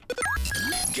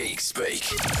Geek Speak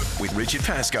with Richard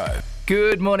Pascoe.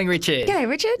 Good morning, Richard. G'day,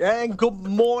 Richard. And good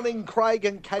morning, Craig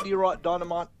and Katie Wright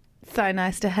Dynamite. So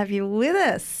nice to have you with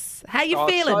us. How you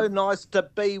feeling? So nice to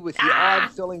be with you. I'm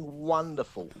feeling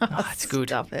wonderful. That's good.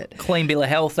 Stop it. Clean bill of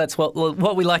health, that's what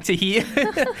we like to hear.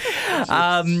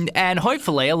 And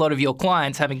hopefully a lot of your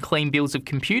clients having clean bills of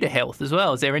computer health as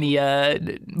well. Is there any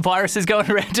viruses going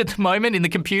around at the moment in the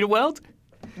computer world?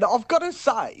 Now, I've got to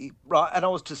say, right, and I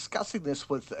was discussing this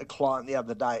with a client the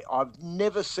other day, I've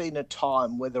never seen a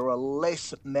time where there are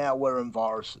less malware and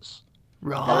viruses.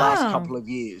 Right. The last couple of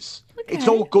years. Okay. It's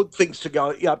all good things to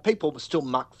go. You know, people still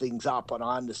muck things up, and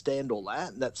I understand all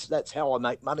that. And that's how I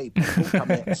make money. People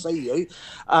come out and see you.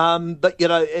 But, you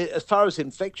know, as far as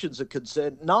infections are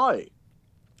concerned, no.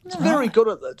 It's very good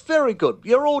at that. It's very good.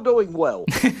 You're all doing well.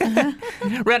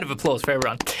 Round of applause for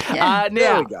everyone. Yeah. Now,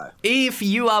 There we go. if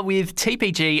you are with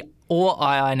TPG or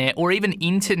IINet or even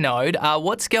Internode,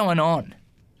 what's going on?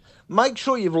 Make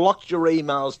sure you've locked your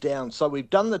emails down. So we've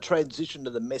done the transition to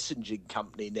the messaging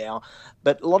company now,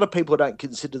 but a lot of people don't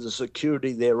consider the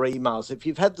security of their emails. If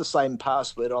you've had the same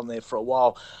password on there for a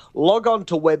while, log on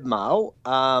to webmail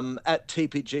at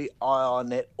TPG,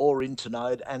 IINet or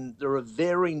Internode, and there are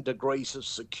varying degrees of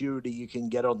security you can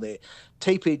get on there.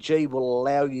 TPG will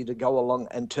allow you to go along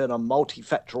and turn on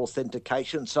multi-factor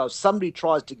authentication. So if somebody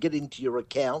tries to get into your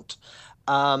account,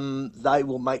 they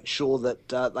will make sure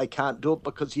that they can't do it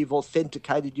because you've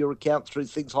authenticated your account through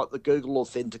things like the Google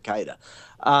Authenticator.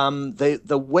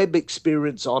 The web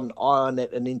experience on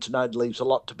IINet and Internode leaves a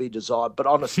lot to be desired, but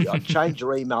honestly, I'd change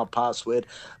your email password.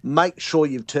 Make sure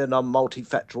you've turned on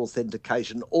multi-factor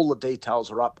authentication. All the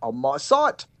details are up on my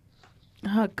site.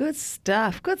 Oh, good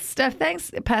stuff. Good stuff.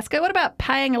 Thanks, Pasco. What about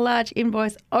paying a large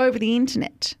invoice over the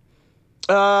internet?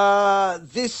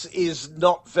 This is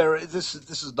not this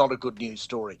is not a good news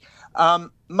story.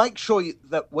 Make sure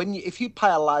that if you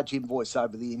pay a large invoice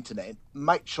over the internet,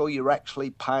 make sure you're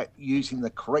actually using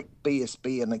the correct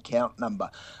BSB and account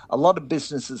number. A lot of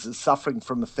businesses are suffering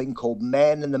from a thing called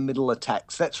man-in-the-middle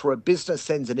attacks. That's where a business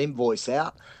sends an invoice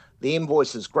out, the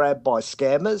invoice is grabbed by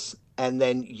scammers, and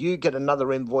then you get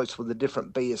another invoice with a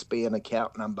different BSB and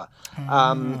account number.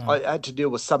 I had to deal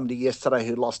with somebody yesterday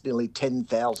who lost nearly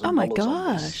 $10,000. Oh, my on this.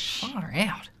 gosh. Far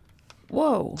out.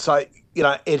 Whoa. So, you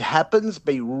know, it happens.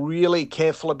 Be really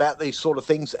careful about these sort of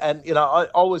things. And, you know, I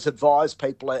always advise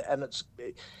people, and it's,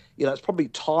 you know, it's probably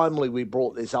timely we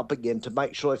brought this up again to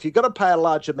make sure if you've got to pay a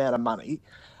large amount of money,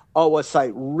 I always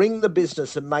say ring the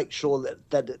business and make sure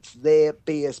that it's their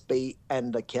BSB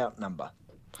and account number.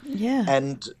 Yeah.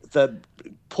 And the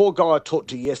poor guy I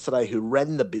talked to yesterday who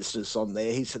ran the business on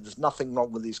there, he said there's nothing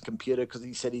wrong with his computer because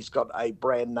he said he's got a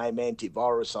brand name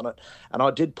antivirus on it. And I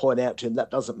did point out to him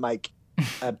that doesn't make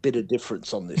a bit of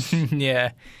difference on this.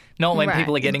 Yeah. Not when Right.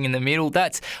 people are getting in the middle.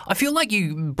 I feel like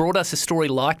you brought us a story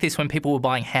like this when people were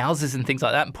buying houses and things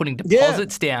like that and putting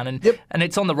deposits down. And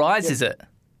it's on the rise, is it?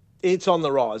 It's on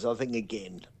the rise, I think,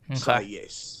 again. Okay. So,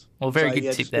 yes. Well, very good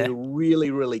yeah, tip just there. Be really,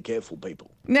 really careful,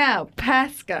 people. Now,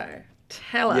 Pasco,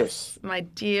 tell us, Yes. my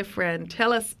dear friend,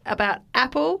 tell us about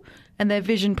Apple and their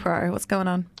Vision Pro. What's going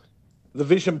on? The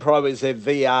Vision Pro is their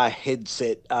VR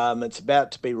headset. It's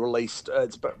about to be released.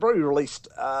 It's probably released.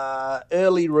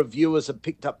 Early reviewers have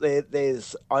picked up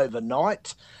theirs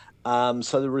overnight.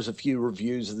 So there is a few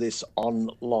reviews of this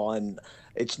online.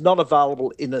 It's not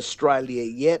available in Australia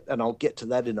yet, and I'll get to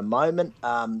that in a moment.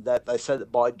 That they say that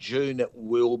by June it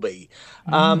will be.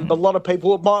 But a lot of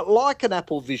people might like an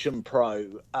Apple Vision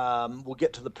Pro. We'll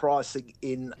get to the pricing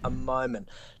in a moment.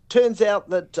 Turns out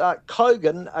that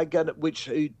Kogan, again,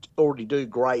 who already do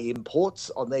grey imports,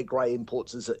 on their grey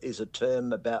imports is a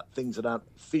term about things that aren't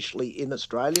officially in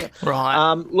Australia.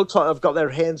 Right. Looks like they've got their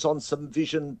hands on some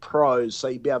Vision Pros, so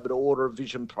you'll be able to order a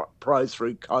Vision Pro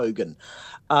through Kogan.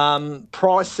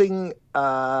 Pricing,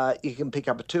 you can pick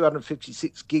up a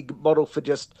 256 gig model for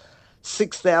just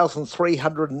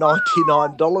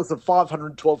 $6,399, a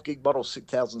 512 gig model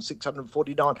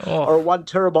 $6,649, or a 1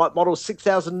 terabyte model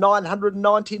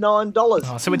 $6,999.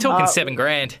 Oh, so we're talking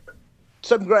 $7,000.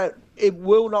 $7,000. It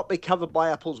will not be covered by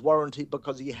Apple's warranty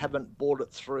because you haven't bought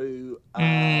it through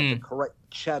the correct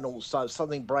channel. So if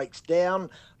something breaks down,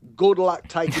 good luck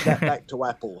taking that back to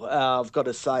Apple, I've got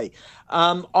to say.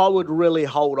 I would really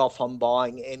hold off on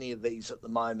buying any of these at the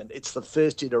moment. It's the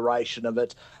first iteration of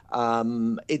it.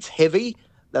 It's heavy.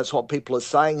 That's what people are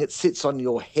saying. It sits on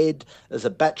your head as a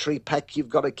battery pack you've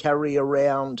got to carry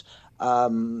around.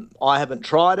 I haven't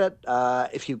tried it.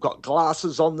 If you've got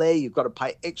glasses on there, you've got to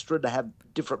pay extra to have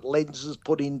different lenses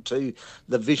put into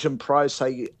the Vision Pro so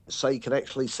you can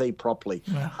actually see properly.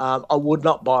 I would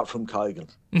not buy it from Kogan.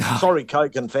 Sorry,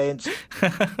 Kogan fans.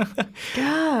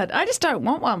 God, I just don't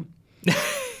want one.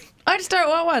 I just don't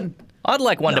want one. I'd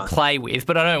like one to play with,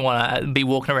 but I don't want to be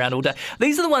walking around all day.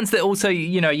 These are the ones that also,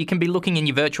 you can be looking in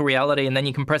your virtual reality and then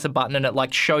you can press a button and it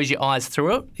like shows your eyes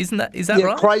through it. Is that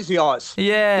right? Crazy eyes.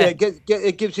 Yeah.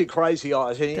 It gives you crazy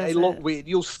eyes. And they look weird.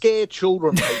 You'll scare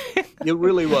children, people. You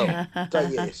really will. So,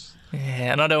 yes.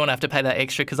 Yeah, and I don't want to have to pay that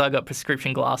extra because I got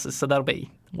prescription glasses, so that'll be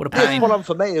what a That's pain. one on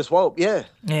for me as well. Yeah.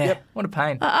 What a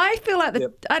pain. I feel like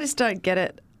I just don't get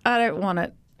it. I don't want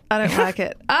it. I don't like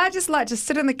it. I just like to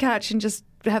sit on the couch and just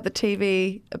have the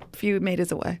TV a few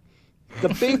meters away. The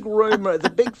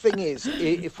big thing is,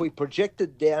 if we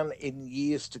projected down in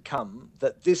years to come,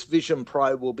 that this Vision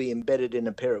Pro will be embedded in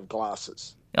a pair of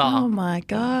glasses. Oh my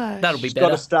gosh. That'll be It's better.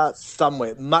 got to start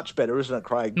somewhere. Much better, isn't it,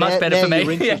 Craig? Much better now for me.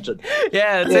 You're interested.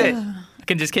 Yeah, that's it. I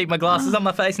can just keep my glasses on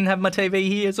my face and have my TV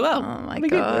here as well. Oh my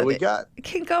God. There we go. It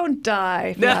can go and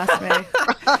die, if you ask me.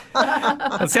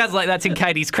 Well, it sounds like that's in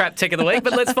Katie's crap tech of the week,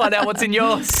 but let's find out what's in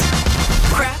yours.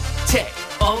 Crap tech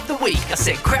of the week. I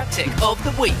said crap tech of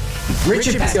the week.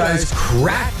 Richard Pascoe's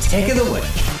Crap Tech of the Week.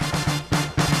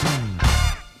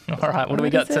 All right, what do we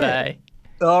got is it? today?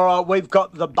 All right, we've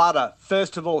got the butter.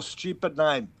 First of all, stupid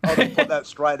name. I'll just put that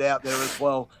straight out there as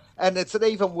well. And it's an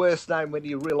even worse name when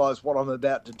you realise what I'm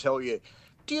about to tell you.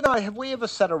 Do you know, have we ever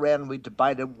sat around and we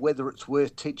debated whether it's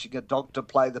worth teaching a dog to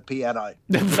play the piano?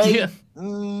 Me,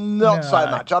 not so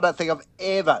much. I don't think I've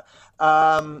ever.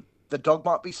 The dog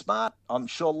might be smart. I'm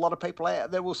sure a lot of people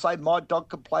out there will say my dog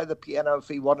could play the piano if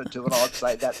he wanted to, and I'd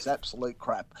say that's absolute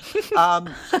crap.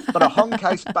 But a Hong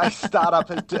Kong-based startup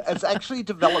has actually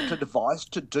developed a device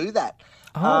to do that.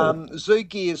 Zoo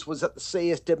Gears was at the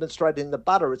CES demonstrating the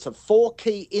butter. It's a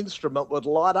 4-key instrument with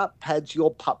light-up pads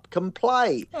your pup can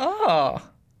play. Oh.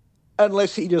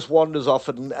 Unless he just wanders off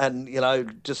and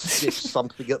just sniffs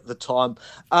something at the time.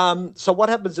 So what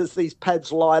happens is these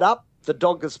pads light up. The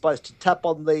dog is supposed to tap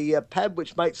on the pad,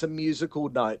 which makes a musical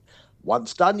note.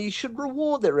 Once done, you should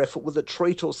reward their effort with a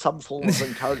treat or some form of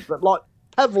encouragement, like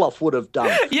Pavlov would have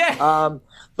done. Yeah.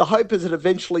 The hope is that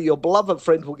eventually your beloved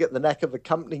friend will get the knack of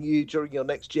accompanying you during your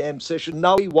next jam session.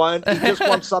 No, he won't. He just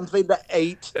wants something to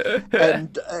eat.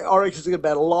 And I reckon it's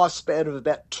about a lifespan of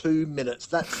about 2 minutes.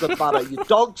 That's the butter. Your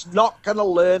dog's not going to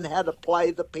learn how to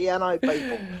play the piano,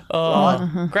 people. Oh,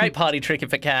 right? great party trick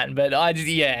if it can, but No,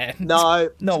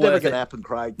 it's never going to happen,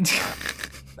 Craig.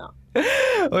 No.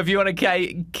 Well, if you want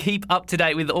to keep up to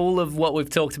date with all of what we've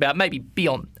talked about, maybe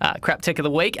beyond Crap Tech of the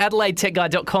Week,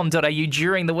 adelaidetechguide.com.au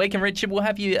during the week. And Richard, we'll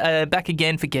have you back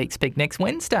again for Geek Speak next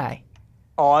Wednesday.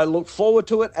 I look forward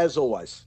to it as always.